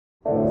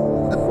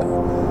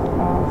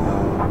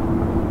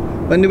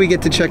When do we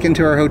get to check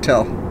into our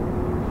hotel?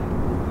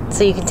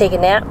 So you can take a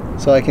nap?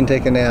 So I can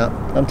take a nap.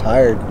 I'm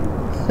tired.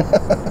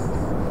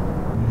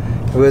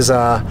 It was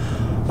a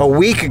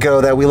week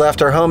ago that we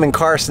left our home in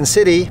Carson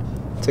City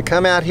to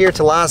come out here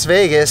to Las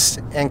Vegas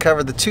and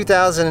cover the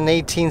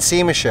 2018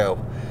 SEMA show.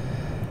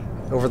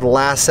 Over the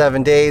last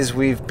 7 days,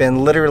 we've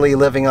been literally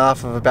living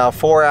off of about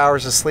 4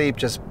 hours of sleep,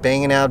 just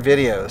banging out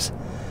videos.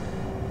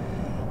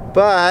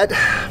 But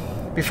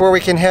before we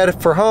can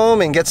head for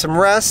home and get some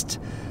rest,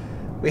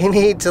 we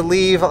need to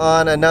leave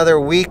on another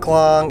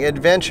week-long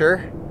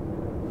adventure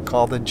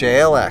called the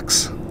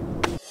JLX.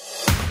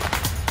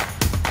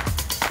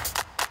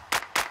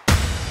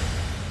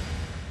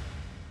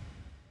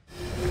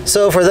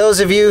 So for those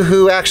of you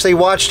who actually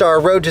watched our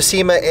Road to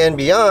SEMA and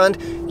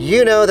beyond,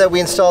 you know that we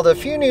installed a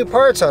few new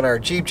parts on our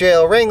Jeep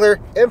JL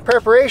Wrangler in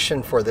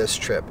preparation for this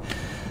trip.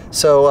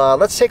 So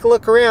let's take a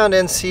look around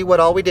and see what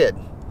all we did.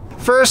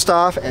 First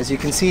off, as you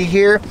can see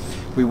here,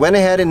 we went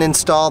ahead and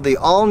installed the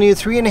all-new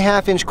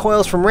 3.5-inch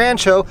coils from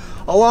Rancho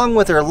along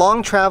with their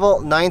long travel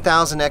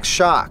 9000X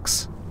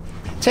shocks.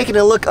 Taking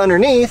a look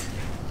underneath,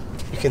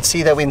 you can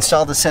see that we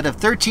installed a set of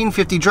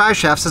 1350 drive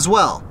shafts as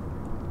well.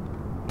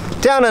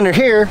 Down under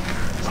here,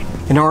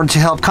 in order to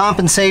help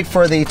compensate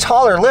for the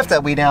taller lift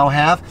that we now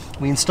have,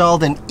 we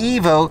installed an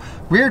Evo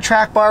rear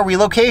track bar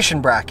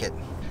relocation bracket.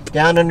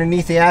 Down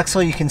underneath the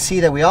axle, you can see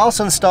that we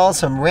also installed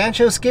some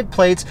Rancho skid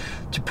plates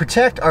to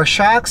protect our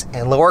shocks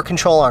and lower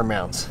control arm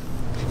mounts.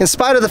 In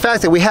spite of the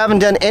fact that we haven't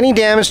done any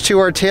damage to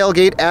our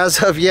tailgate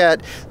as of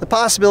yet, the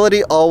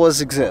possibility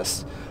always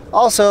exists.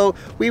 Also,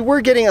 we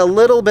were getting a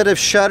little bit of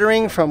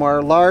shuddering from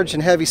our large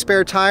and heavy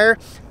spare tire,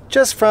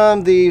 just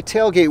from the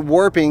tailgate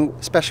warping,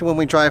 especially when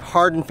we drive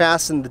hard and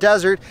fast in the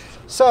desert.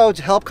 So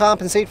to help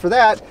compensate for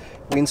that,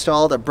 we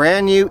installed a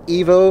brand new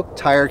Evo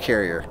tire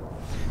carrier.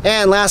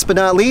 And last but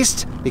not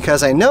least,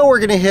 because I know we're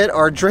gonna hit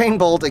our drain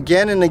bolt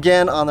again and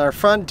again on our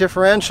front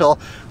differential,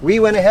 we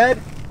went ahead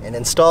and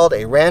installed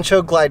a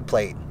Rancho glide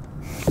plate.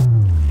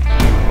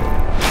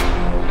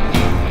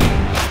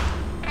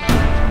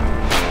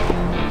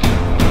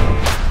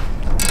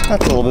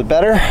 That's a little bit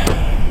better.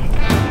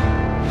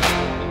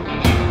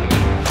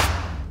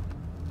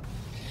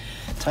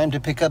 Time to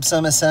pick up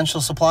some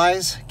essential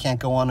supplies. Can't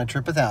go on a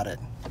trip without it.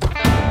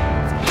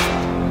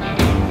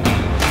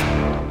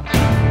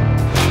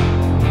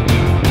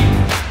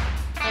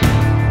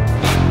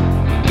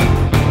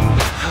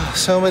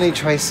 So many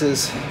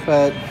choices,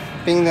 but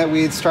being that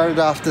we had started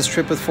off this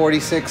trip with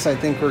 46, I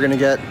think we're gonna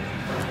get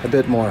a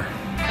bit more.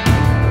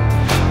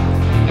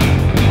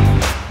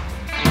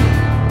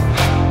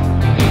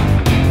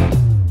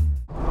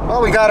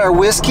 Well, we got our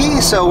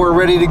whiskey, so we're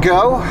ready to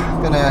go.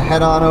 Gonna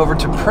head on over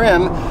to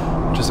Prim,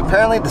 which is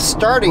apparently the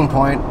starting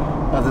point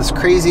of this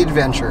crazy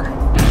adventure.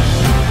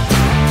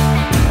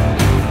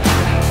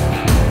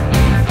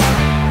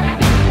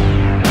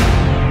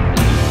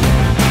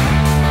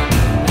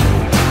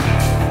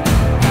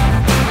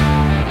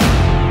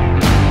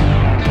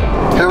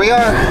 Here we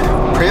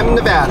are, Prim,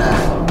 Nevada.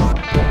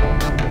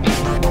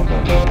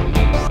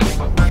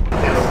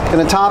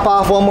 Gonna top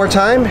off one more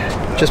time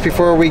just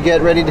before we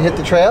get ready to hit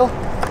the trail.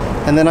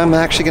 And then I'm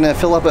actually gonna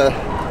fill up a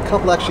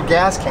couple extra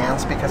gas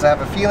cans because I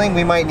have a feeling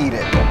we might need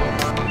it.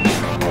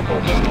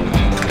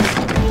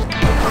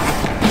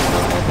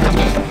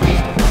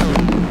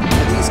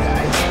 These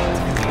guys.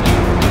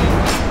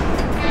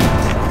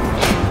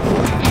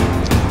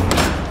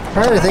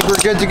 All right, I think we're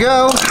good to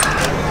go.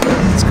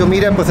 Let's go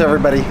meet up with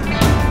everybody.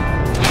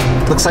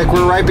 Looks like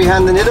we're right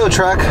behind the Nitto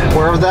truck.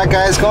 Wherever that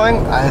guy's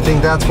going, I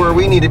think that's where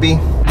we need to be.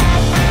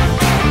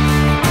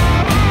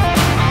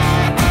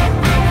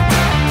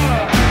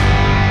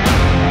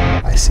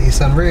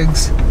 Some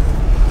rigs.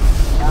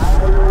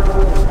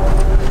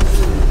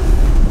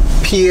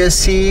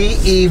 PSC,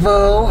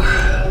 Evo.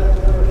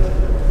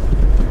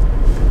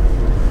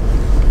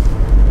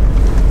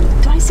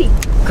 Do I see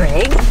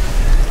Greg?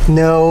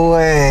 No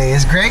way.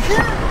 Is Greg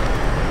here?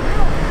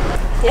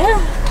 Yeah.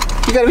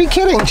 You gotta be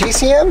kidding,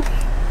 GCM?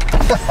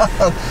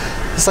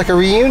 It's like a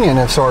reunion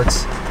of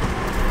sorts.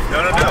 No.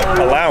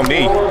 Allow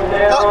me.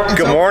 Oh,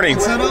 good morning.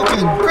 It's not open.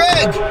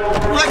 Greg,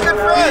 my good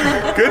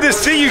friend. Good to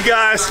see you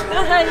guys.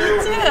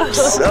 You too.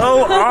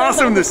 So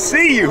awesome to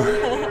see you.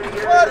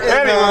 What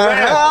in the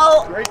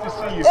hell? Great to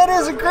see you. It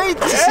is great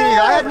to see you.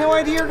 I had no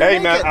idea you were going to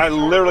Hey make man, I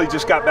literally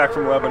just got back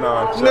from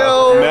Lebanon. So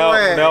no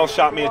way. Mel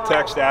shot me a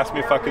text, asked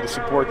me if I could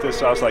support this.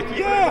 So I was like,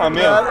 yeah, I'm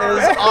in.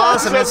 That is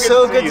awesome. It's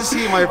so good to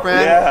see you, my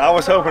friend. Yeah, I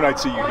was hoping I'd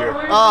see you here.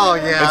 Oh,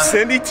 yeah. And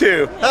Cindy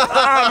too.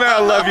 Oh man, I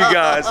love you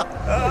guys.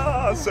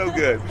 Oh, so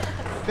good.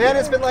 Man,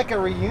 it's been like a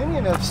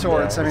reunion of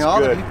sorts. Yeah, I mean, all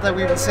good. the people that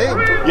we've been seeing.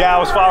 Yeah, I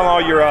was following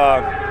all your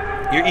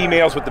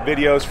emails with the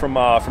videos from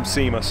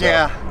SEMA. So,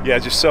 yeah,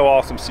 just so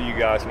awesome to see you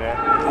guys, man.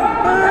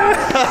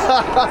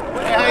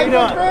 Hey, how you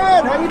doing?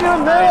 How you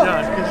doing, Mel? How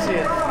you doing? Good to see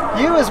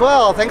you. You as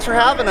well. Thanks for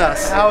having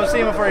us. How was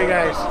SEMA for you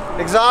guys?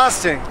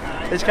 Exhausting.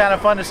 It's kind of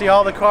fun to see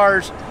all the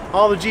cars,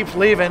 all the Jeeps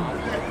leaving,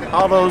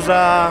 all those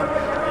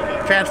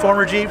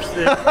Transformer Jeeps.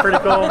 They're pretty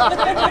cool.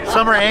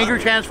 Some are angry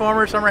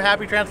Transformers, some are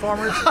happy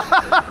Transformers.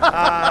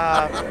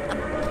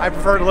 I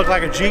prefer to look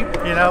like a Jeep,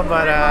 you know,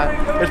 but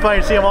it's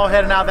funny to see them all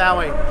heading out that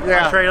way.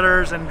 Yeah. On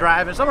trailers and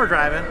driving. Some are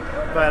driving,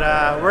 but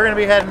we're going to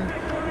be heading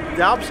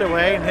the opposite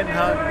way and hitting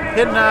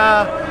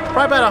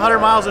probably about 100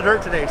 miles of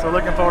dirt today, so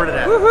looking forward to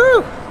that.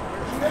 Woohoo!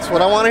 That's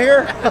what I want to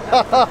hear.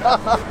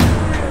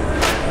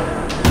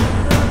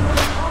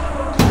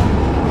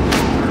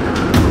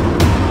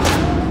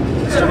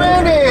 Mr.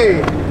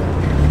 Randy!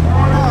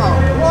 Oh,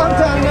 long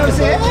time no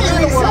see.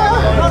 Hey, Lisa!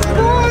 How's it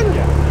going?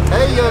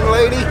 Hey, young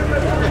lady.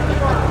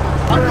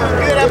 I'm doing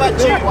good. How about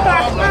you?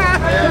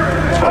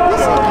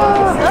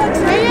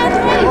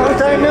 Long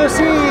time no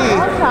see.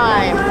 Long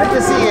time. Good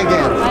to see you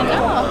again. I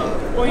know.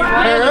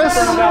 Harris,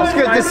 it's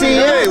good to see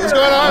you. Hey, what's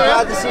going on,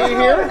 Glad man? to see you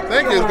here.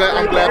 Thank you.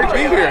 I'm glad to be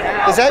here.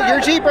 Is that your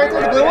Jeep right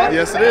there, the blue one?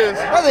 Yes, it is.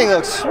 That thing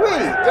looks sweet.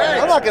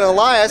 I'm not gonna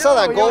lie, I saw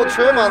that gold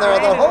trim on there. I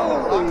thought,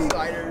 holy.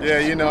 Yeah,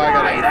 you know I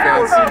gotta be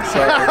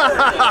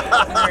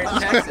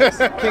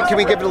fancy. Can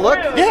we give it a look?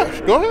 Yeah,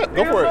 go ahead.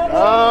 Go for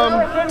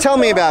it. Tell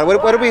me about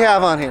it. What do we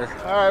have on here?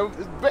 All right,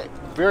 it's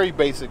very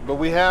basic, but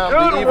we have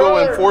the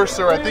Evo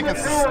Enforcer. I think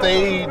it's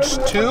stage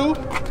 2.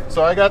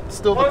 So I got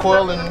still the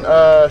coil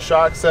and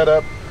shock set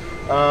up.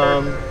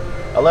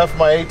 I left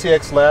my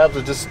ATX labs.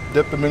 I just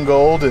dipped them in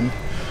gold, and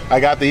I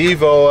got the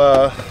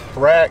Evo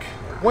rack.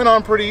 Went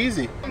on pretty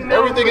easy.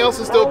 Everything else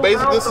is still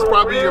basic. This is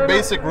probably your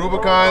basic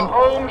Rubicon.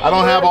 I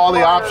don't have all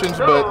the options,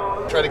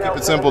 but try to keep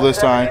it simple this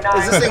time.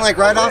 Is this thing like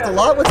right off the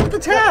lot? What's with the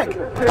tag?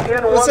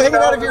 What's hanging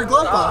out of your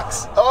glove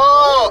box?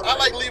 Oh, I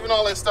like leaving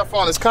all that stuff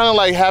on. It's kind of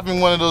like having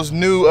one of those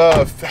new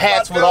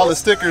hats with all the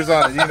stickers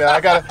on it. You know, I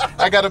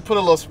gotta put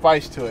a little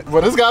spice to it.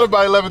 But it's got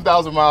about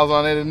 11,000 miles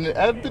on it, and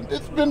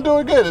it's been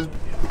doing good.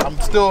 I'm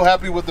still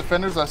happy with the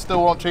fenders. I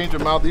still won't change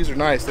them out. These are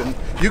nice. And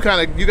you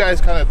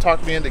guys kind of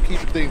talked me into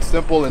keeping things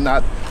simple and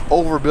not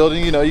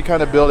overbuilding. You know, you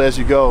kind of build as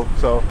you go.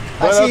 So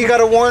I see you got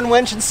a Warren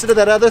winch instead of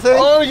that other thing.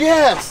 Oh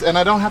yes, and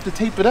I don't have to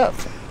tape it up.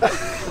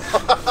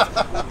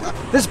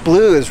 This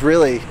blue is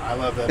really. I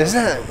love that.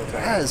 Isn't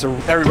that is a.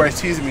 Everybody's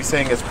teasing me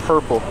saying it's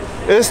purple.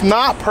 It's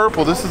not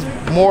purple. This is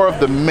more of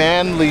the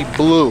manly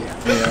blue.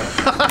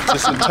 Yeah.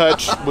 Just in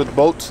touch with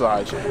both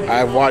sides.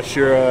 I watched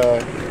your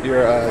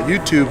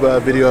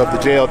YouTube video of the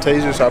JL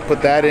Taser, so I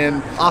put that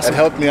in. Awesome. It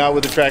helped me out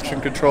with the traction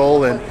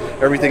control and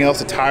everything else,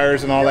 the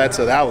tires and all that.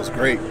 So that was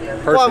great.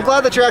 Perfect. Well, I'm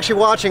glad that you're actually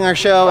watching our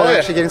show and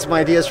actually getting some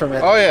ideas from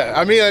it. Oh yeah,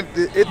 I mean,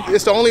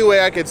 it's the only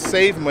way I could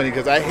save money,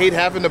 because I hate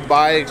having to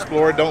buy,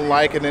 explore, don't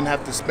like, and then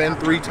have to spend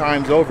 3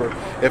 times over.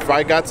 If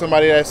I got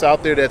somebody that's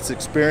out there that's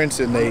experienced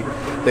and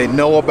they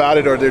know about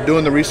it, or they're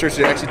doing the research,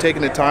 they're actually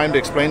taking the time to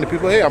explain to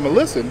people, hey, I'm gonna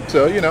listen.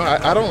 So, you know,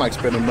 I don't like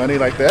spending money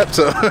like that,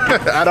 so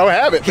I don't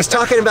have it. He's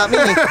talking about me.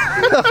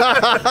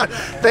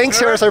 Thanks,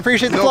 Harris. I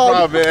appreciate the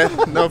plug. No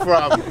problem, man. No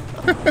problem.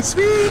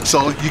 Sweet.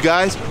 So you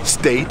guys,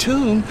 stay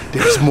tuned.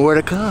 There's more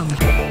to come.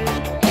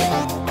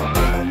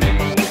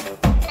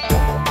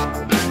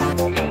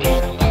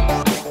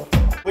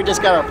 We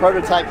just got our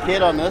prototype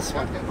kit on this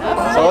one.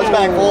 So it's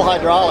back full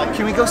hydraulic.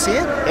 Can we go see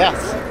it? Yes.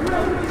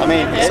 I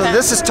mean, So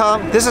this is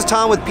Tom. This is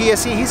Tom with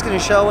PSE. He's going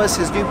to show us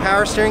his new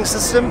power steering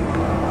system.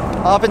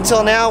 Up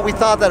until now, we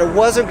thought that it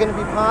wasn't going to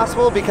be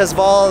possible because of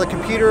all the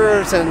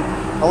computers and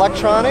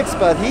electronics,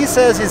 but he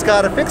says he's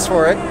got a fix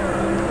for it,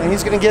 and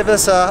he's going to give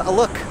us a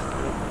look.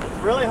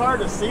 it's really hard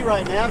to see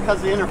right now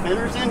because the inner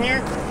fender's in here.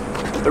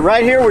 But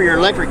right here where your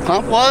electric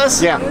pump was,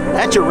 Yeah.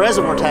 that's your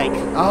reservoir tank.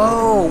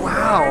 Oh,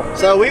 wow.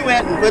 So we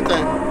went and put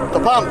the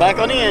pump back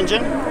on the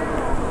engine.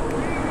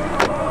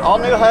 All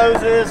new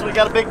hoses. We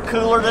got a big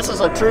cooler. This is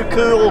a true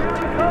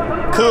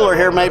cooler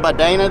here made by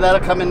Dana.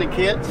 That'll come in the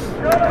kit.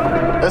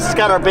 This has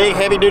got our big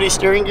heavy duty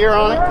steering gear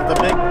on it, the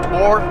big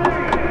bore.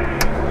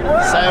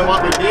 So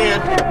what we did,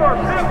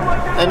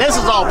 and this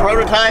is all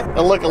prototype.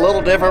 It'll look a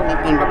little different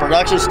in the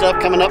production stuff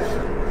coming up.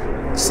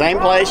 Same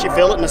place, you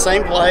fill it in the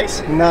same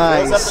place.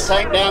 Nice. Fills up the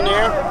tank down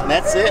there, and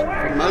that's it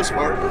for the most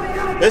part.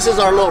 This is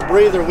our little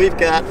breather we've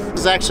got.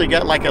 It's actually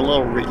got like a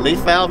little relief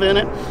valve in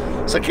it.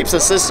 So it keeps the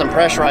system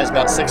pressurized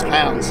about 6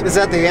 pounds. Is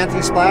that the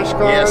anti-splash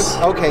guard? Yes.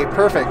 Okay,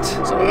 perfect.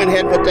 So we went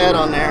ahead and put that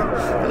on there.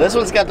 But this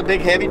one's got the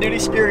big heavy duty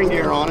steering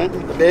gear on it.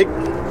 The big,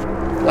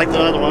 like the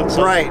other one.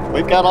 So Right.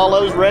 we've got all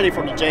those ready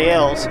for the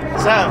JLs.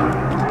 So,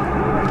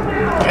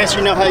 I guess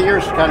you know how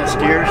yours kind of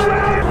steers.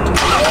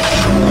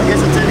 I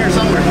guess it's in here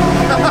somewhere.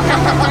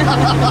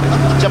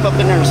 Jump up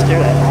in there and steer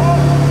that.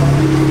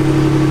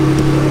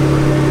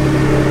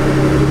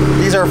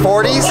 These are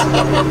 40s.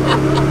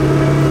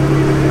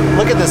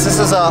 Look at this. This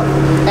is a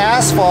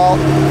asphalt,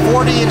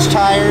 40-inch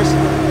tires.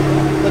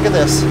 Look at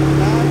this.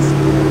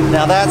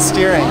 Now that's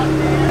steering.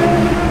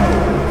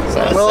 So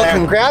that's Well, there.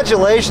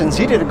 congratulations.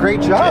 You did a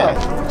great job.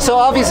 So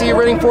obviously you're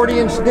running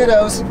 40-inch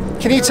Nittos.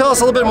 Can you tell us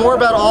a little bit more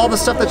about all the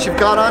stuff that you've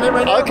got on it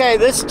right now? Okay,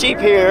 this Jeep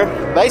here,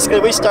 basically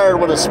we started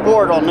with a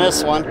Sport on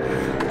this one,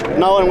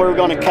 knowing we were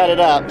going to cut it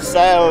up.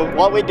 So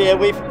what we did,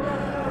 we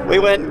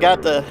went and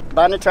got the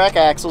behind the track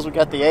axles. We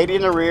got the 80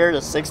 in the rear,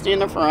 the 60 in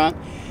the front.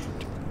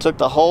 Took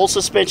the whole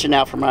suspension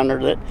out from under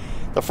it.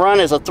 The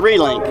front is a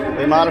 3-link.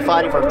 We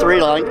modified it for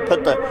 3-link.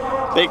 Put the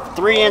big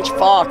 3-inch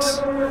Fox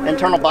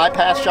internal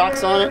bypass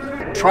shocks on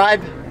it.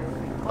 Tried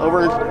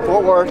over in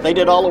Fort Worth. They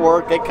did all the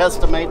work. They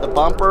custom made the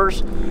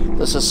bumpers,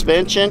 the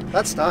suspension.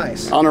 That's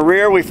nice. On the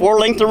rear, we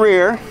 4-linked the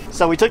rear.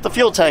 So we took the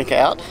fuel tank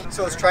out.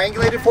 So it's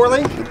triangulated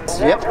 4-link?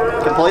 Yep,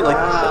 completely.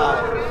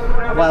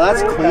 Wow,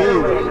 that's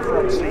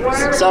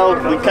clean. So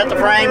we cut the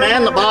frame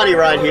and the body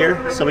right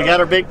here. So we got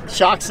our big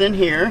shocks in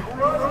here.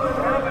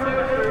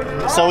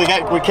 So we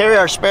carry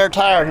our spare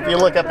tire. If you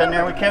look up in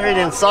there, we carry it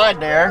inside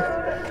there.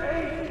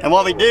 And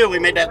what we do, we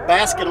made that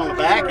basket on the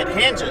back. It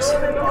hinges.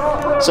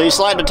 So you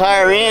slide the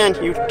tire in,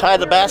 you tie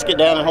the basket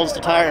down, and it holds the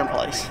tire in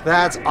place.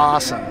 That's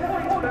awesome.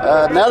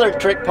 Another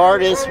trick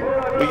part is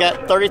we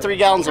got 33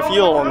 gallons of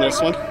fuel on this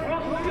one.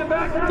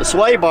 The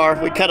sway bar,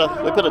 we put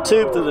a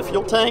tube through the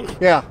fuel tank.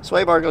 Yeah.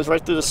 Sway bar goes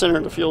right through the center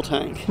of the fuel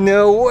tank.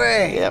 No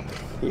way.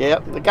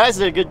 Yep. The guys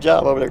did a good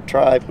job over there,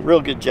 Tribe.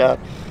 Real good job.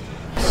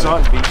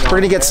 We're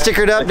gonna get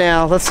stickered up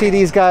now. Let's see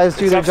these guys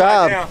do their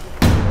job.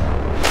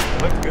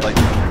 Looks good.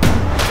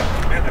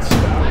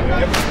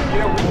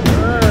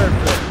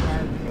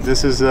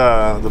 This is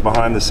the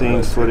behind the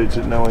scenes footage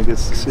that no one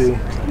gets to see.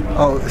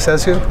 Oh, it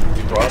says who?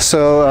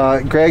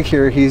 So Greg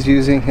here, he's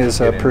using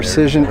his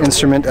precision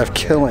instrument of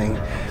killing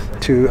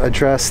to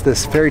address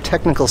this very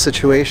technical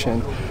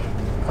situation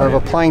of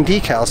applying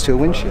decals to a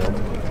windshield.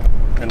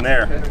 And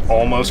there,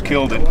 almost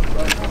killed it.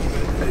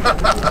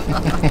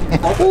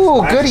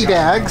 Ooh, goodie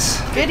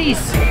bags. Goodies.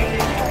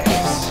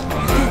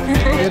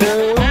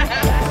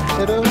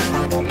 Nitto.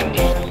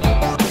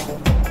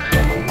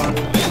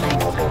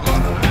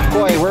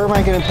 Boy, where am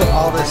I going to put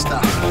all this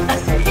stuff?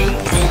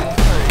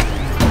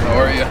 How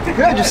are you?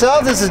 Good,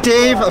 yourself? This is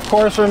Dave, of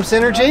course, from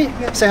Synergy.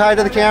 Say hi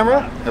to the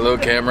camera. Hello,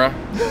 camera.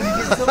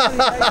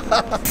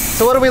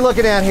 So what are we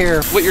looking at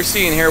here? What you're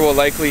seeing here will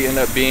likely end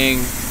up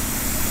being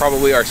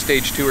probably our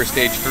stage 2 or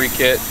stage 3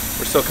 kit.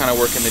 We're still kind of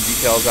working the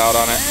details out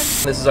on it.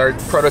 This is our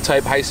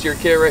prototype high steer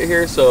kit right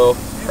here. So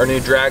our new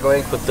drag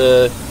link with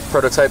the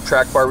prototype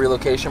track bar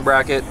relocation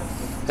bracket,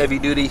 heavy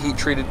duty heat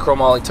treated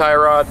chromoly tie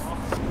rod.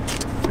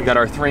 We got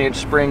our 3-inch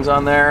springs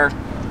on there,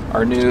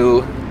 our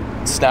new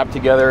snap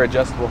together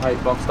adjustable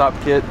height bump stop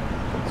kit.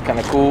 It's kind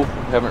of cool.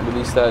 We haven't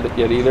released that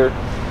yet either.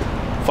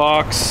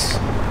 Fox,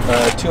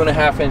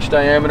 2.5-inch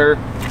diameter,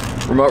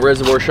 remote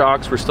reservoir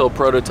shocks. We're still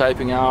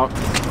prototyping out.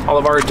 All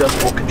of our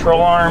adjustable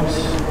control arms.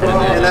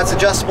 And that's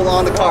adjustable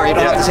on the car. You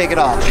don't have to take it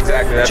off.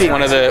 Exactly.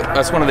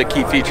 That's one of the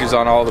key features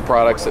on all the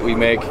products that we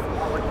make.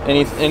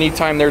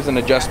 Anytime there's an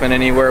adjustment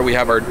anywhere, we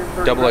have our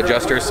double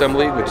adjuster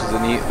assembly, which is a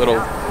neat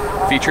little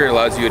feature. It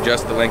allows you to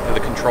adjust the length of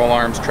the control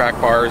arms, track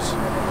bars,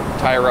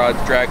 tie rods,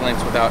 drag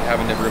links without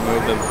having to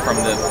remove them from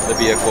the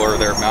vehicle or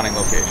their mounting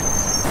location.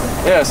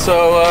 Yeah,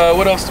 so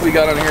what else do we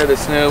got on here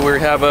that's new? We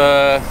have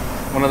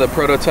one of the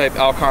prototype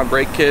Alcon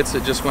brake kits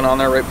that just went on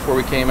there right before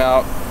we came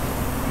out.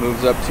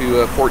 Moves up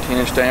to a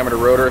 14-inch diameter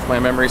rotor, if my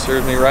memory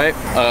serves me right.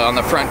 On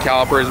the front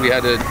calipers, we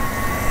had to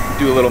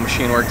do a little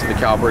machine work to the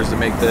calipers to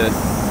make the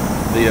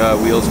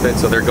wheels fit,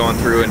 so they're going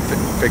through and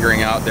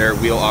figuring out their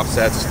wheel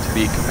offsets to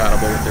be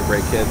compatible with their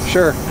brake kits.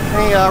 Sure.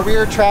 Any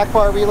rear track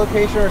bar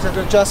relocation, or is it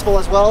adjustable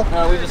as well?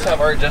 No, we just have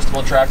our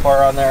adjustable track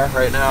bar on there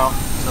right now.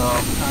 So,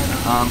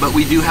 but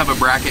we do have a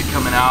bracket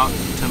coming out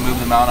to move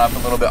the mount up a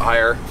little bit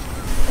higher.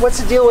 What's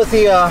the deal with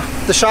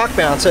the shock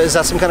mount? So is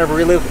that some kind of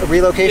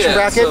relocation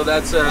bracket? So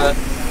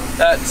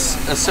that's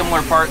a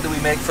similar part that we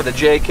make for the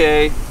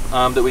JK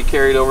that we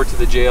carried over to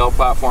the JL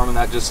platform, and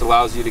that just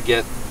allows you to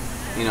get,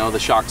 you know, the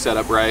shock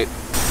setup right.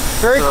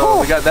 Very cool.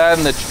 We got that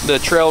and the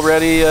trail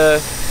ready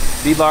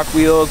beadlock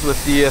wheels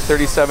with the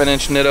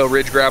 37-inch Nitto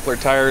Ridge Grappler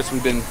tires.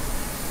 We've been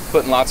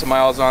putting lots of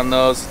miles on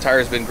those. The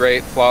tire's been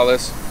great,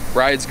 flawless.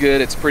 Ride's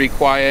good, it's pretty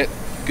quiet,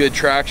 good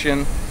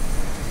traction.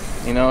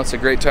 You know, it's a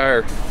great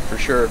tire for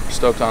sure.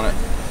 Stoked on it.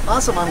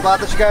 Awesome, I'm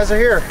glad that you guys are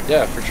here.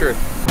 Yeah, for sure.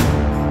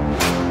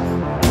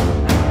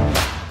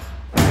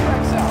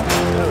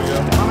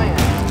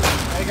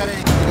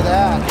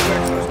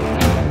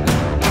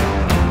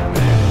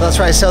 That's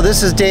right, so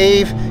this is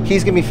Dave.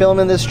 He's gonna be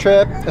filming this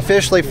trip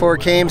officially for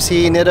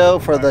KMC Nitto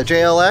for the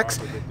JLX.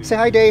 Say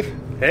hi, Dave.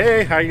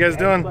 Hey, how you guys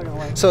doing?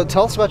 So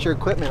tell us about your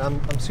equipment. I'm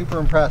super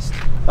impressed.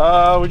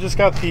 We just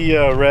got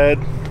the red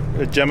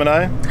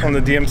Gemini on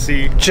the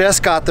DMC.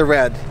 Just got the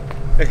red.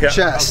 Yeah.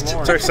 Just.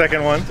 It's our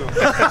second one.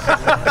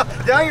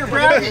 Now you're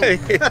bragging.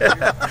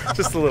 Yeah,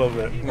 just a little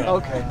bit. No.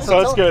 Okay.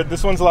 So it's good.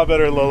 This one's a lot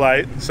better at low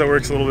light, so it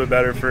works a little bit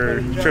better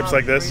for trips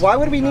like this. Why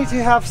would we need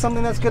to have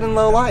something that's good in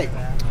low light?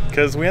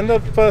 Because we end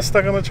up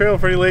stuck on the trail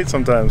pretty late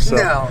sometimes. So.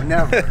 No,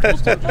 never.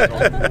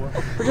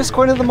 We're just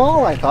going to the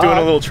mall, I thought. Doing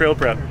a little trail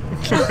prep.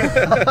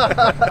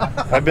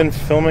 I've been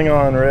filming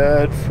on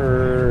red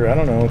for, I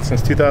don't know,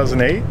 since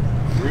 2008.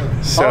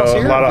 So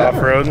a lot of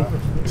off-road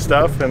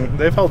stuff, and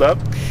they've held up.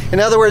 In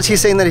other words,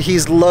 he's saying that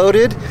he's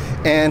loaded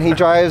and he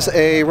drives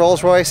a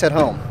Rolls Royce at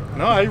home.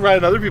 No, I ride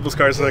in other people's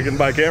cars so I can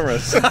buy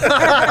cameras.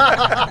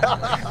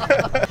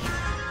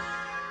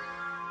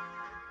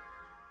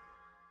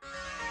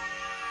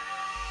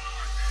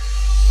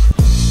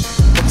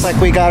 Looks like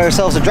we got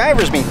ourselves a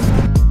driver's meeting.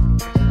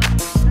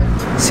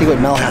 See what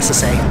Mel has to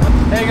say.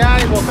 Hey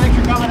guys, well thanks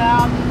for coming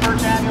out.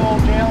 First annual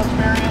JL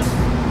experience.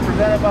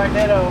 presented by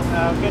Nitto.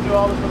 We can do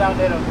all this without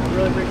Nitto. We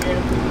really appreciate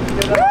it.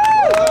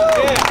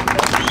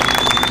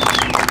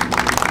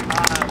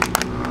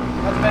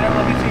 That's been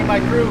able to see my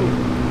crew.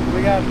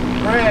 We got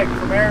Greg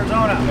from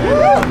Arizona.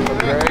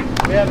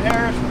 We have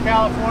Harris from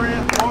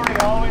California, Corey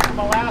all the way from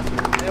Alaska.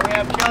 And we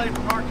have Kelly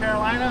from North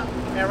Carolina,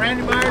 and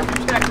Randy Myers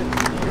from Texas.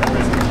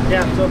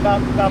 Yeah, so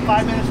about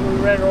 5 minutes we'll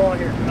be ready to roll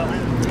here.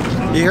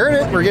 You heard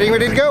it, we're getting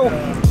ready to go.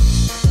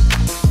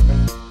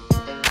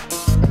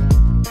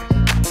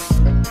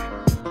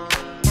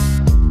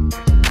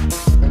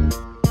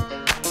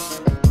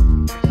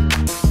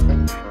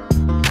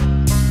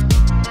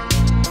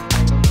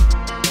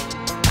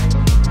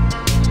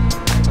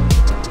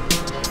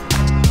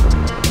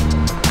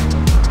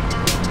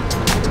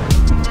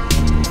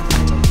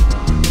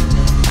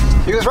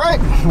 He was right.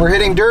 We're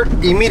hitting dirt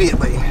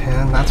immediately,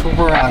 and that's what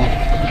we're on.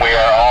 We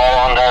are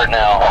all on dirt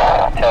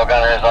now. Tail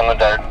gunner is on the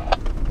dirt.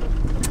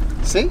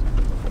 See?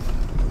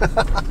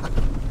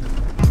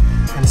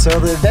 And so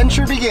the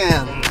adventure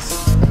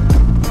begins.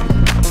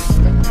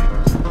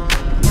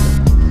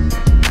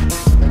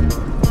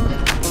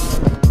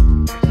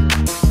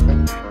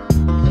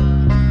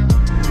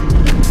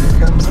 Here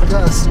comes the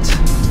dust,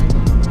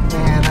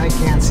 and I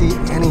can't see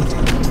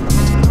anything.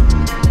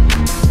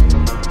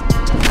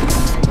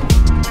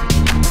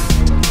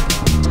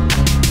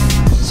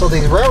 So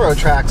these railroad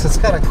tracks, it's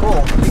kind of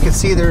cool. You can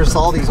see there's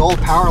all these old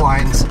power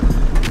lines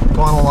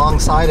going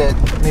alongside it,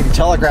 maybe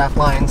telegraph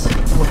lines.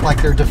 Look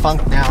like they're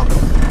defunct now.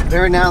 But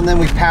every now and then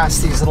we pass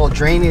these little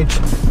drainage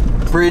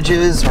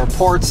bridges or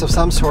ports of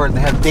some sort, and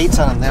they have dates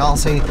on them. They all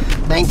say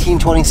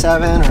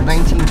 1927 or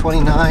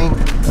 1929.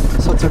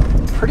 So it's a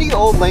pretty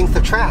old length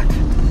of track.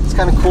 It's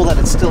kind of cool that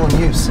it's still in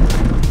use.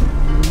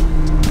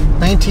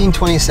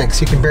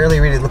 1926, you can barely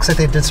read it. Looks like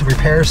they did some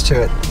repairs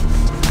to it.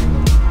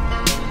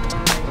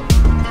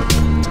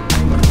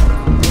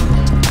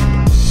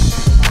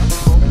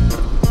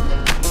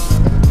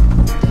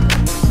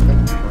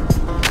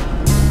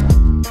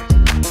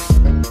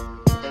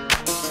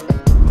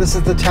 This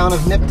is the town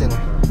of Nipton.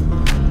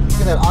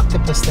 Look at that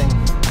octopus thing.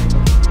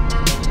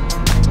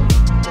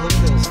 Oh, look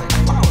at those like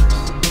flowers.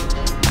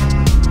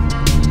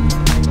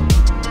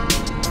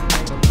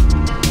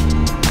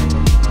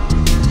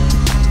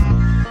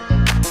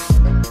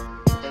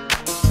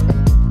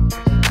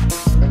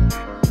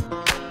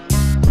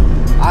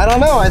 I don't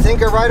know. I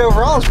think our ride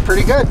overall is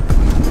pretty good.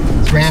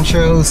 It's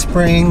Rancho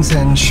springs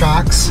and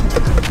shocks.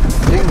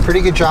 Doing a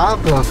pretty good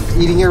job of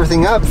eating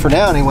everything up for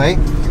now, anyway.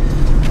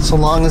 So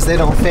long as they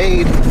don't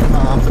fade,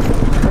 I'm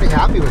pretty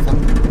happy with them.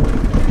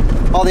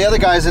 All the other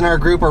guys in our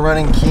group are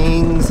running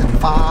Kings and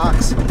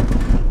Fox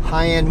and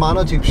high-end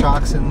monotube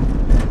shocks, and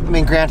I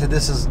mean, granted,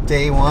 this is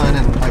day one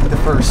and like the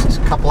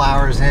first couple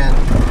hours in.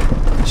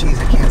 Jeez,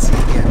 I can't see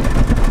again.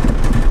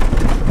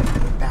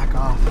 Back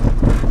off.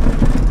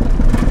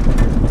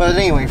 But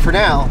anyway, for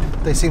now,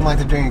 they seem like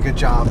they're doing a good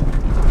job.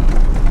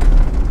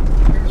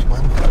 Here's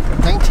one,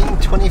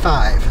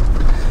 1925.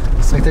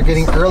 Looks like they're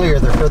getting earlier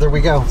the further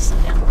we go.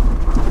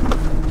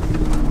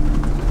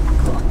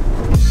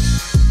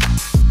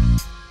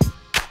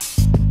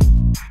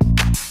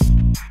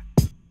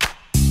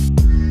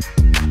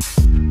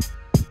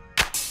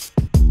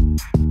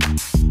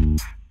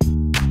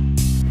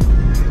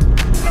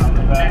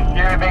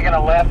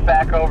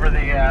 Back over the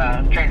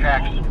train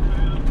tracks.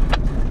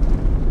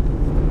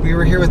 We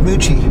were here with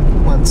Moochie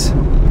once,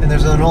 and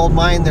there's an old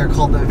mine there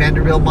called the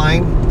Vanderbilt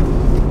Mine,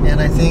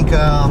 and I think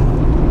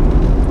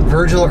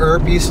Virgil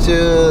Earp used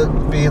to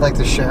be like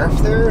the sheriff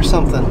there or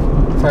something,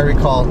 if I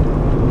recall.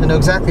 I know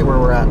exactly where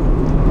we're at.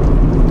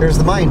 There's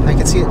the mine. I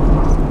can see it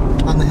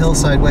on the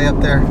hillside way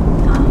up there.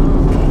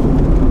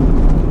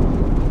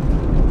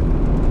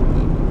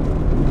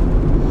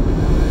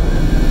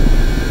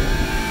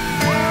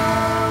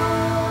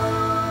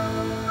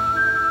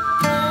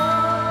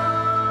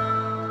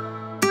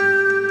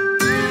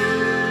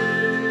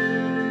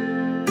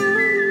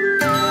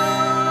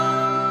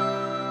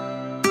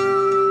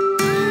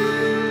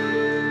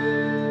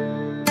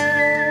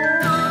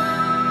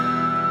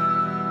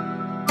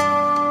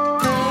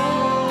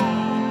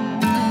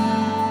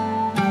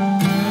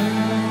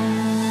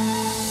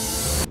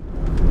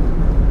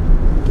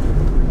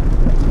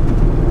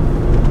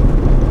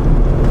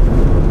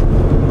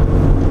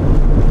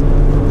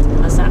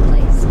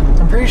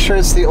 Sure,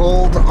 it's the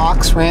old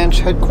Ox Ranch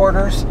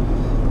headquarters.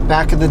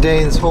 Back in the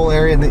day, this whole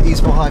area in the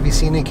East Mojave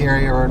Scenic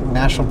Area, or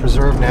National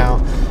Preserve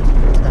now,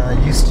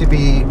 used to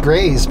be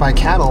grazed by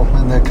cattle,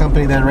 and the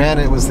company that ran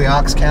it was the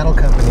Ox Cattle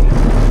Company.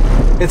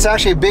 It's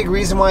actually a big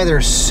reason why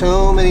there's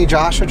so many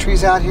Joshua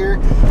trees out here.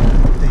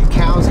 The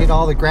cows ate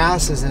all the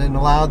grasses, and it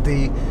allowed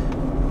the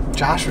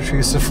Joshua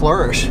trees to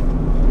flourish.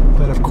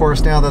 But of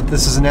course, now that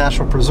this is a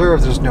national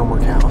preserve, there's no more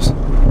cows.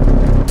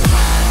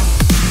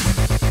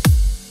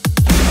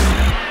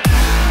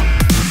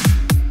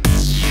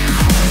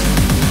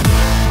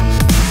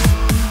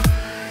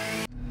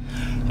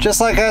 Just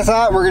like I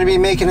thought, we're going to be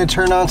making a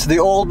turn onto the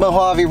old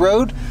Mojave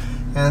Road,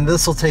 and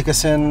this will take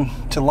us in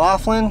to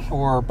Laughlin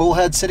or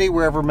Bullhead City,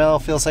 wherever Mel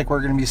feels like we're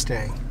going to be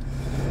staying.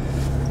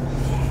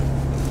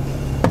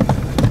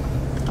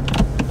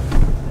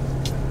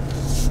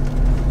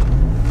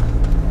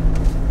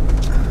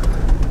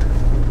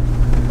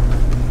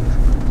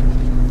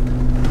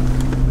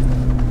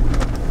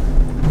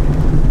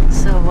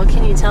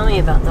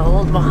 about the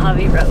old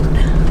Mojave Road.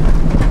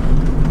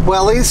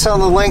 Well, at least on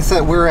the length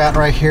that we're at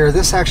right here,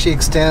 this actually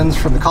extends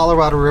from the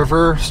Colorado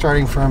River,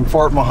 starting from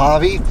Fort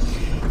Mojave,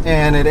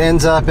 and it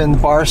ends up in the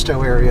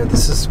Barstow area.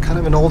 This is kind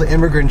of an old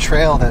immigrant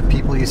trail that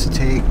people used to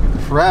take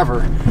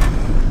forever.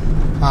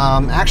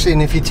 Actually,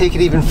 and if you take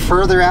it even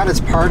further out, it's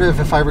part of,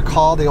 if I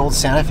recall, the old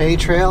Santa Fe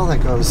Trail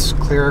that goes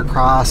clear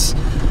across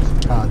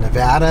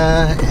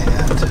Nevada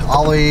and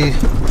all the way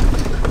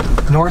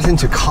north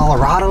into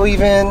Colorado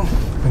even,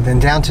 and then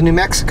down to New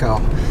Mexico.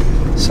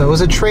 So it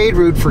was a trade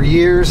route for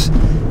years.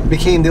 It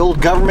became the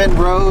old government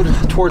road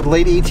toward the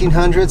late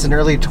 1800s and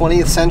early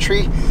 20th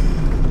century.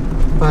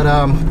 But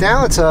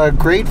now it's a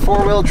great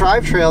four-wheel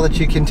drive trail that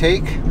you can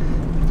take.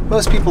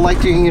 Most people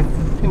like doing it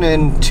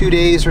in 2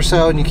 days or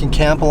so, and you can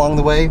camp along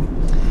the way.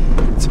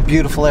 It's a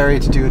beautiful area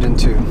to do it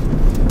into.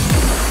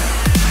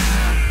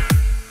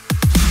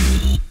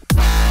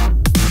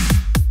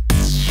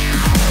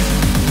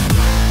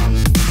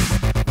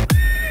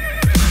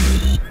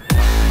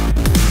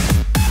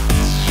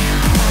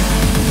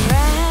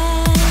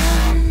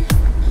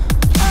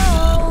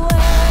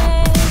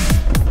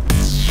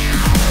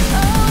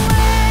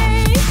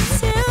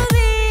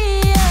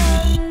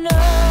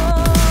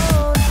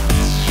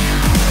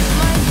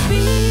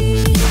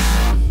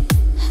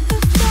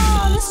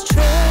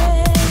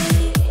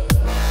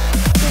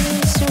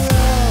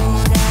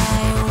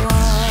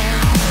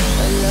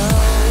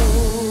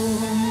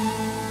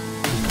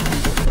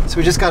 So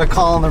we just got a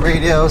call on the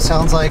radio.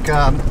 Sounds like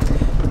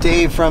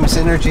Dave from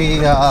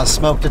Synergy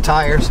smoked a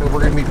tire, so we're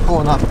going to be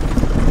pulling up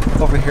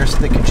over here so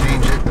they can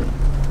change it.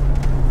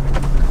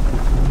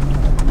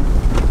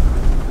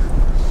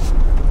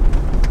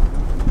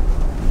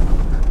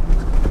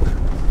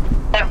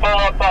 Pull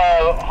up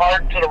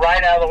hard to the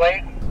right out of the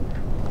way.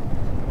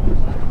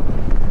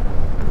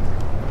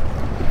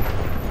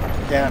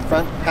 Yeah,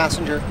 front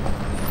passenger.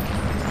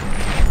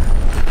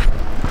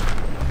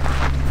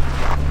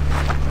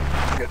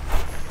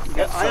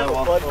 I have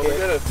a flood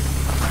gate.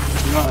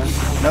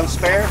 No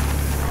spare?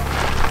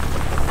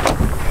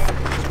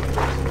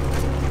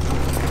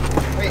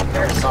 Wait,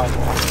 there's a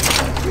sidewalk.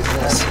 Use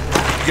this.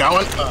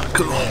 Going?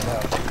 Cool.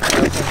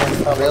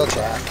 A rail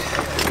jack.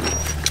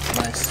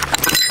 Nice.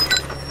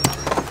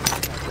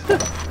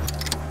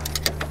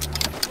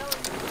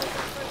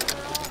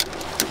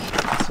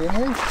 See in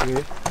here?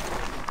 Dude.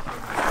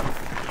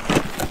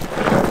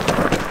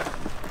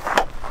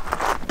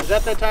 Is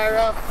that the tire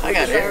off? I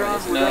got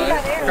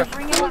it.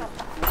 Bring it up.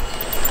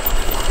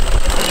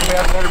 Do we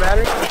have a better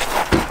battery? Do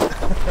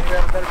we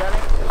have a better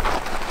battery?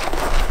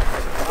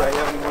 Do I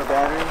have any more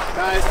batteries?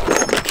 Guys.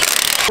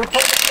 We're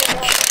pulling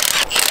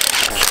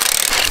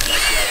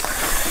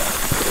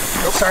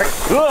oh, sorry.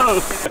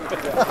 Whoa!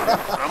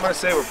 I'm gonna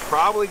say we're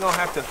probably gonna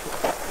have to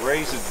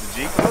raise the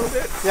Jeep a little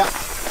bit. Yeah.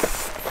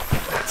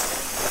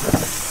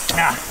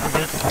 Yeah, I'm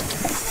good.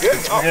 Good?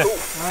 Oh, Yeah. cool.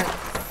 All right.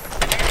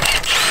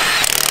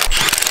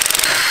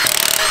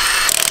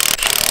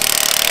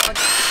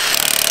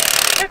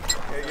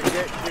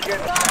 You're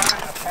getting a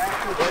pack.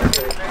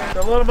 So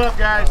load them up,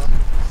 guys.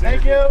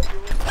 Thank you.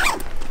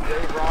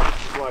 Dave Roberts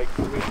is like,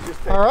 we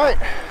just All right.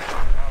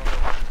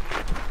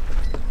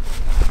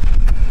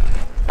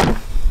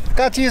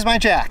 Got to use my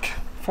jack.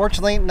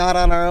 Fortunately, not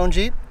on our own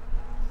Jeep,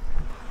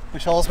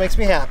 which always makes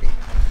me happy.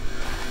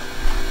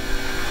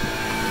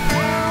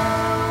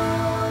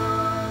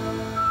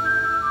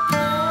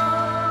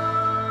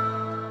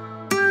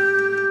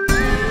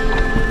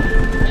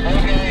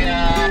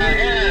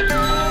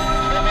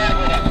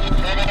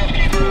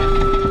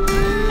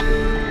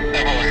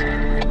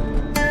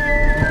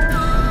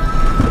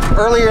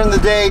 Earlier in the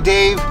day,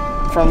 Dave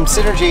from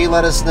Synergy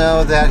let us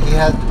know that he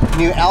had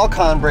new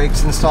Alcon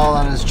brakes installed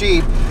on his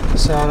Jeep.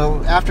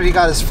 So after he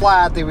got his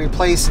flat, they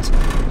replaced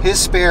his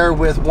spare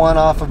with one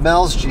off of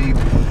Mel's Jeep.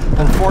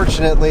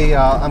 Unfortunately,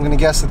 I'm going to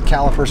guess that the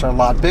calipers are a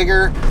lot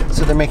bigger,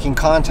 so they're making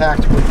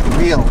contact with the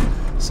wheel.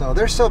 So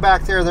they're still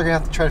back there. They're going to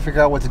have to try to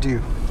figure out what to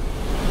do.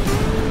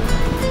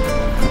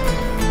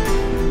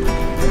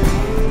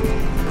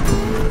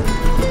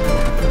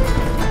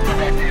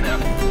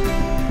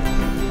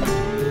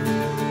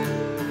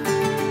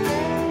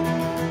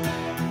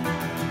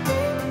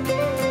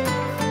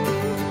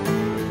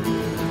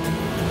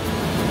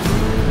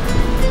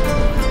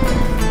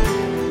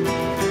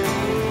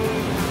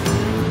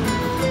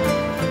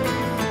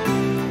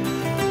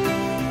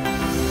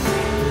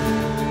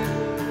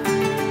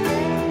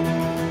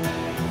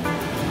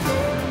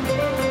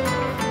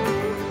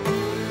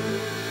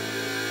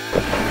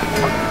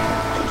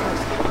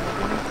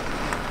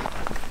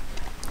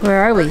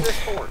 Where are we?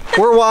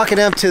 We're walking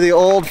up to the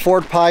old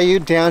Fort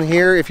Paiute down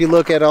here. If you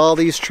look at all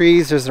these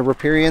trees, there's a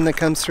riparian that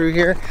comes through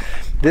here.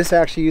 This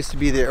actually used to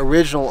be the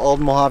original old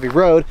Mojave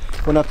Road,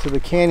 went up to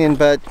the canyon,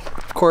 but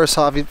of course,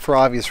 for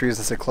obvious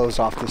reasons, they closed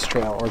off this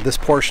trail, or this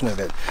portion of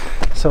it.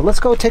 So let's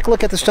go take a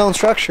look at the stone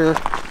structure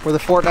where the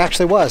fort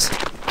actually was.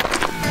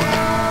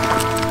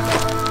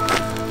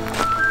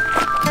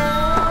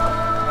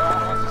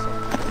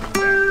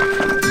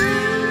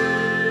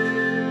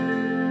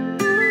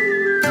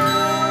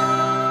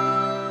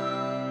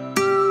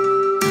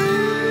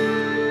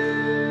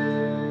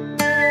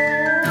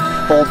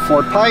 old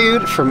Ford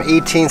Paiute from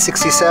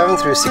 1867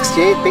 through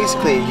 68,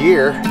 basically a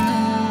year.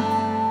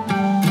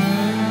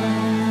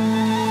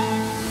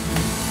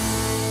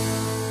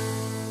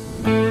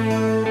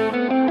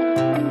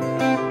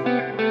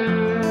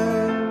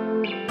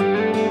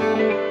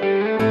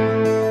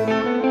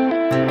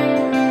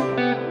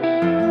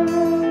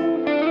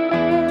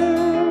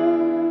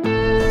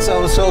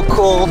 So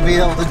cool to be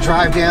able to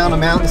drive down a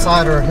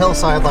mountainside or a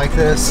hillside like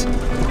this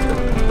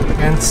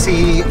and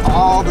see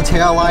all the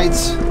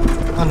taillights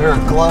under a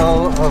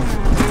glow of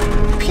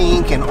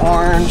pink and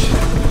orange.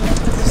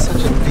 It's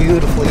such a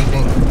beautiful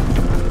evening.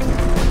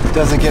 It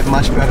doesn't get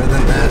much better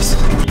than this.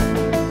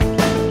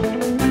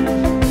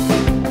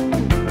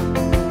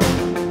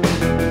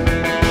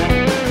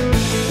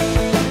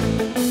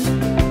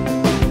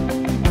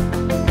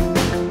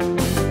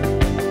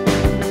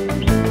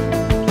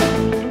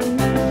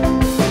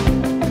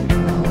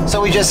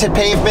 We just hit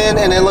pavement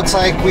and it looks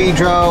like we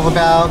drove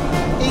about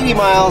 80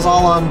 miles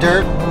all on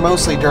dirt,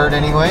 mostly dirt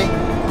anyway.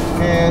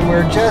 And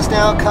we're just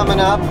now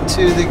coming up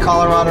to the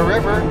Colorado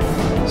River.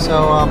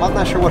 So I'm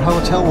not sure what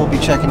hotel we'll be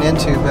checking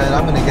into, but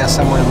I'm gonna guess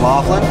somewhere in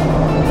Laughlin.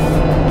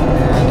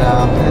 And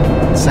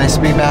it's nice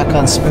to be back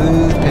on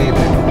smooth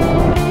pavement.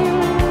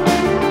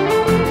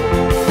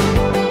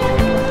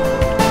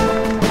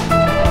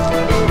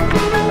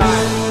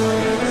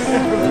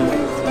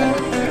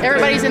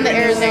 Everybody's in the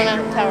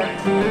Arizona Tower.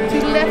 To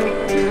the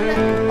left, to the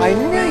left. I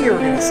knew you were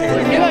going to say that.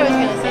 I knew I was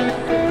going to say that.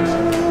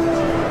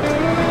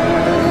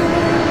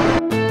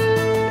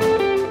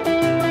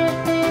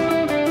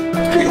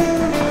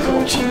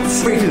 Oh,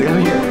 jeez. Wait, dude,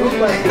 I'm here.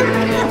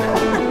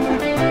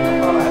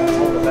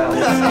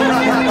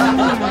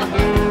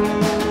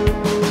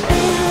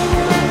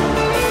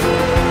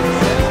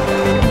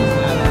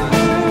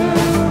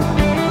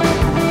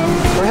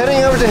 We're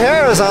heading over to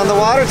Harrah's on the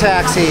water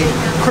taxi.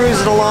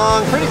 Cruising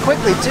along pretty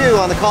quickly too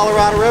on the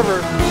Colorado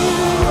River.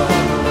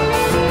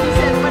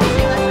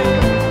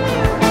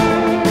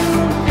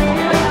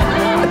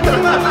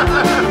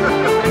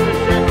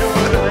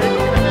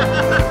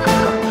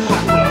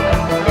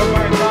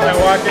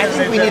 I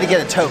think we need to get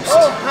a toast.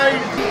 What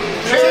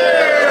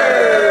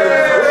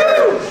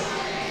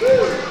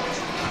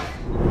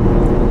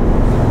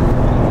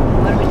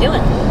are we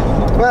doing?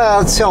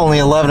 Well, it's only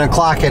 11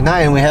 o'clock at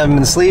night and we haven't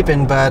been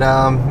sleeping, but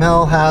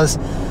Mel has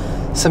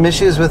some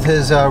issues with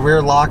his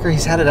rear locker.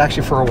 He's had it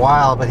actually for a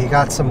while, but he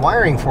got some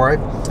wiring for it.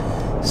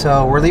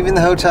 So we're leaving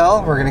the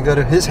hotel. We're gonna go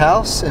to his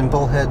house in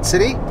Bullhead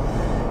City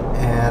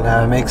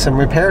and make some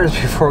repairs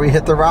before we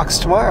hit the rocks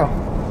tomorrow.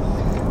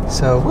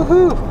 So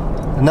woohoo,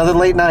 another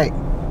late night.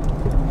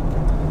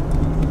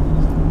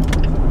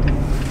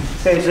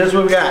 Okay, so this is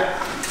what we got.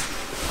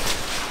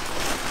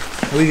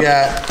 We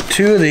got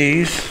two of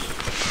these.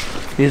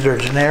 These are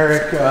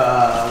generic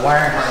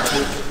wiring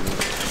harnesses.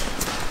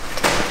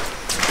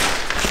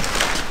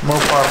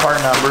 Mopar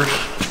part numbers.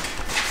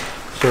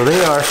 So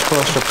they are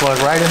supposed to plug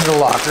right into the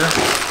locker.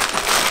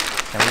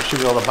 And we should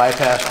be able to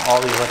bypass all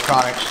the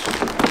electronics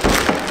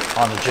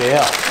on the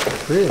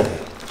JL. Really?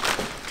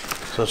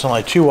 So it's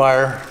only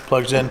 2-wire,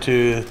 plugs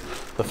into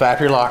the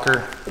factory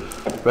locker,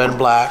 red and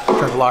black,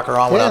 turns the locker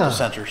on without the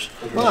sensors.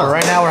 Wow. So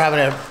right now we're having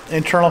an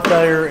internal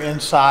failure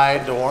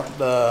inside.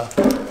 The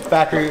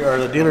factory or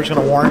the dealer's going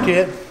to warranty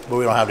it, but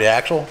we don't have the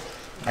axle.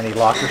 I need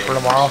lockers for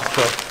tomorrow.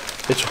 So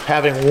it's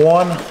having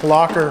one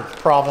locker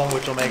problem,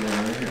 which will make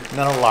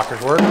none of the lockers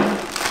work.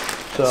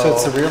 So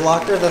it's the rear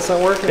locker that's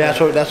not working? That's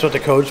what the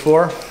code's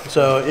for.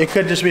 So it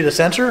could just be the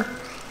sensor.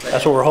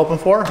 That's what we're hoping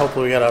for.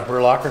 Hopefully we got a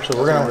rear locker. So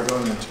we're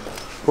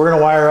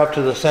gonna wire up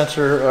to the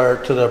sensor or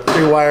to the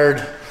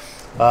pre-wired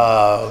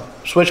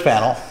switch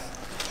panel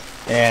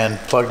and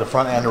plug the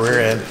front and the rear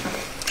end.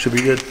 Should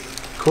be good.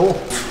 Cool.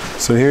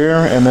 So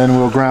here, and then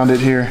we'll ground it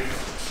here.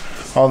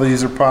 All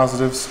these are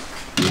positives.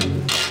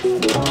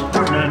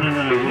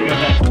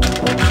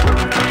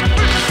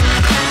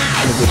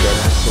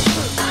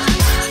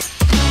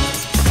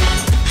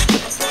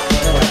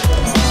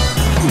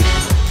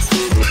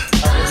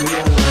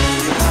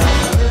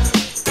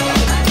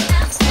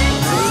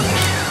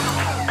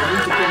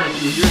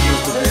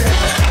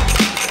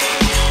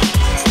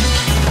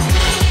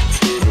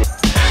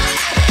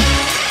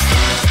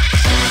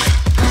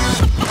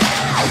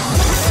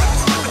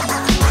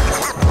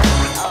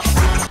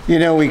 You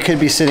know, we could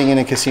be sitting in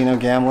a casino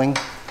gambling,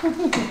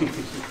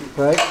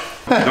 right?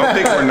 Don't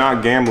think we're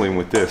not gambling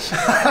with this.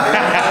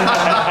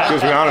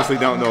 Because we honestly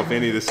don't know if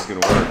any of this is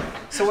going to work.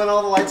 So when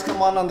all the lights come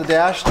on the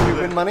dash, do we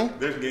win money?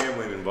 There's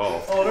gambling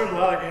involved. Oh, there's a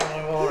lot of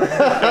gambling involved.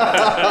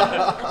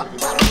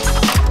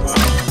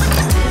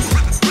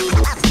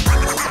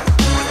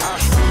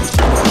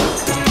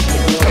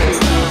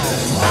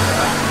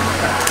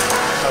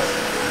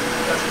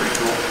 That's pretty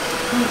cool.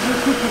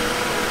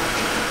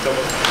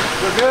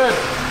 We're good.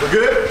 We're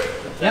good?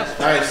 Yep.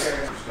 Nice.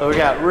 So we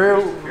got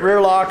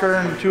rear locker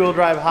and 2-wheel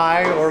drive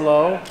high or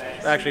low.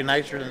 Actually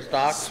nicer than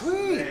stock.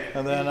 Sweet.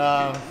 And then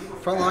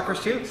front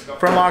lockers too?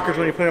 Front lockers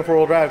when you put in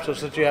 4-wheel drive, so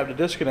since you have to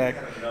disconnect,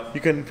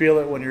 you couldn't feel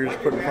it when you're just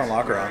putting the front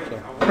locker on. So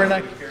pretty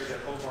nice.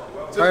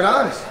 Right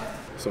on.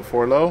 So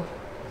 4 low.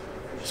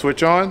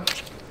 Switch on,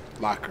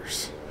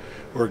 lockers.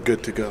 We're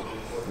good to go.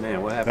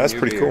 Man, what happened? That's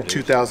pretty cool.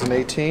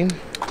 2018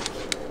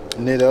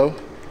 Nitto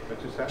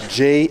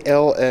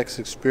JLX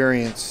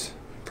Experience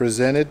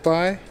presented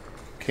by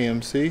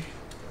KMC.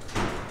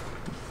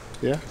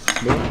 Yeah.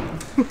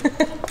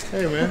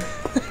 Hey man,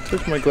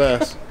 took my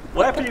glass.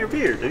 What happened to your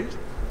beer, dude?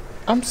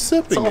 I'm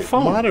sipping it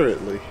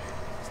moderately.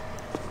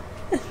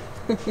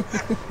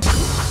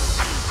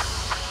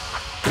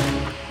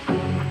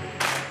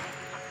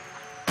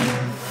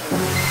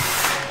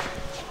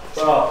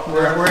 Well,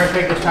 we're going to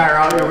take this tire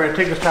out. We're going to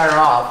take this tire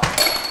off.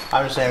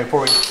 I'm just saying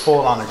before we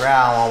pull it on the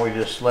ground, why don't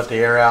we just let the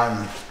air out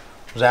and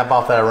zap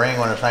off that ring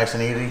when it's nice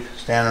and easy,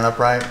 standing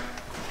upright.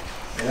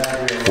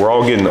 We're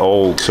all getting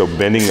old, so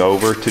bending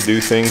over to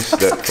do things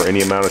that for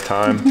any amount of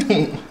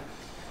time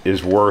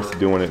is worth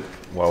doing it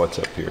while it's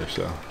up here.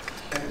 So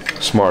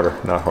smarter,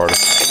 not harder.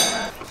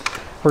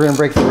 We're gonna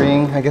break the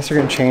ring. I guess we're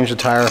gonna change the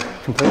tire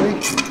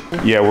completely.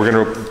 Yeah, we're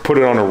gonna put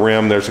it on a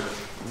rim. There's a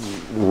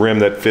rim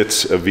that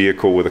fits a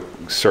vehicle with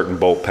a certain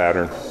bolt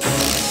pattern.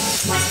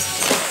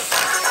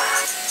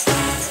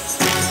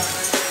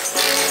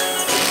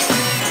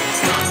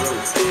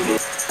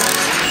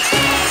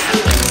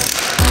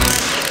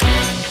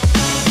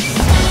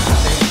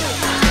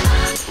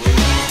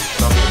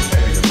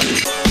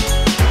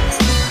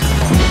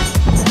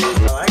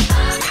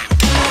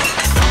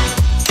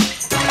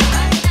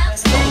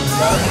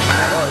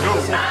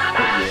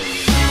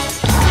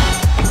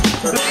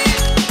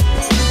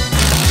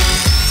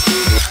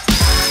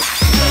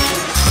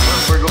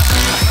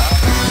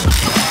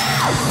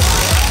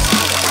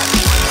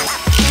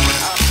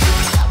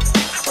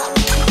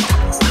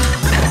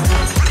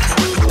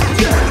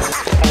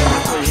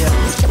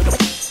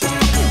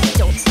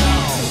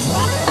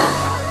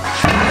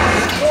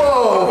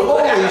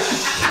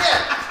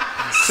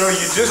 So you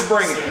just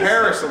bring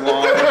Harris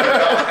along and you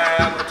don't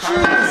have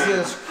time.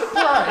 Jesus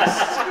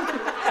Christ.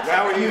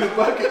 Now we need a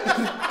bucket.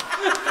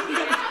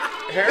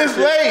 Harris, It's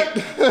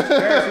late.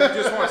 Harris, if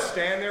you just want to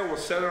stand there, we'll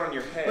set it on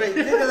your head. Wait,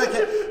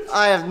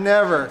 I have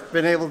never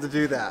been able to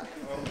do that.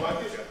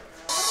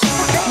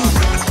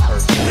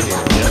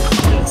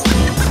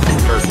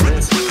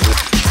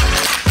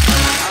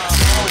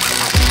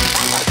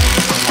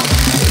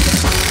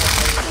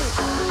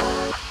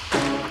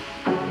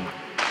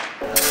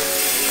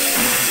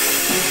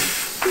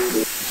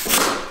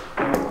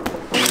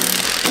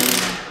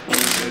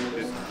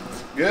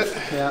 Good?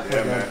 Yeah,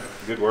 Yeah, man.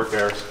 Good work,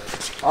 Harris.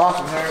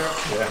 Awesome,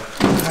 Harris. Yeah.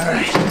 All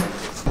right.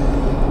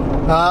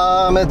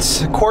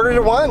 It's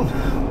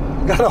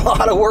 1:45. Got a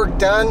lot of work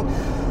done,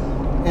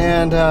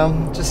 and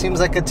just seems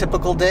like a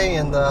typical day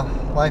in the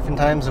life and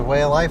times of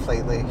Wayalife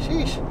lately.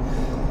 Sheesh.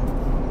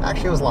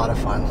 Actually, it was a lot of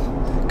fun.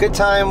 Good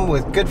time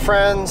with good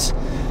friends,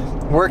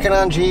 working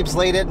on Jeeps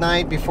late at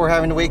night before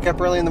having to wake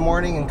up early in the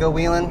morning and go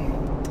wheeling.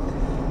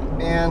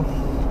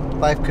 Man,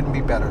 life couldn't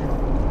be better.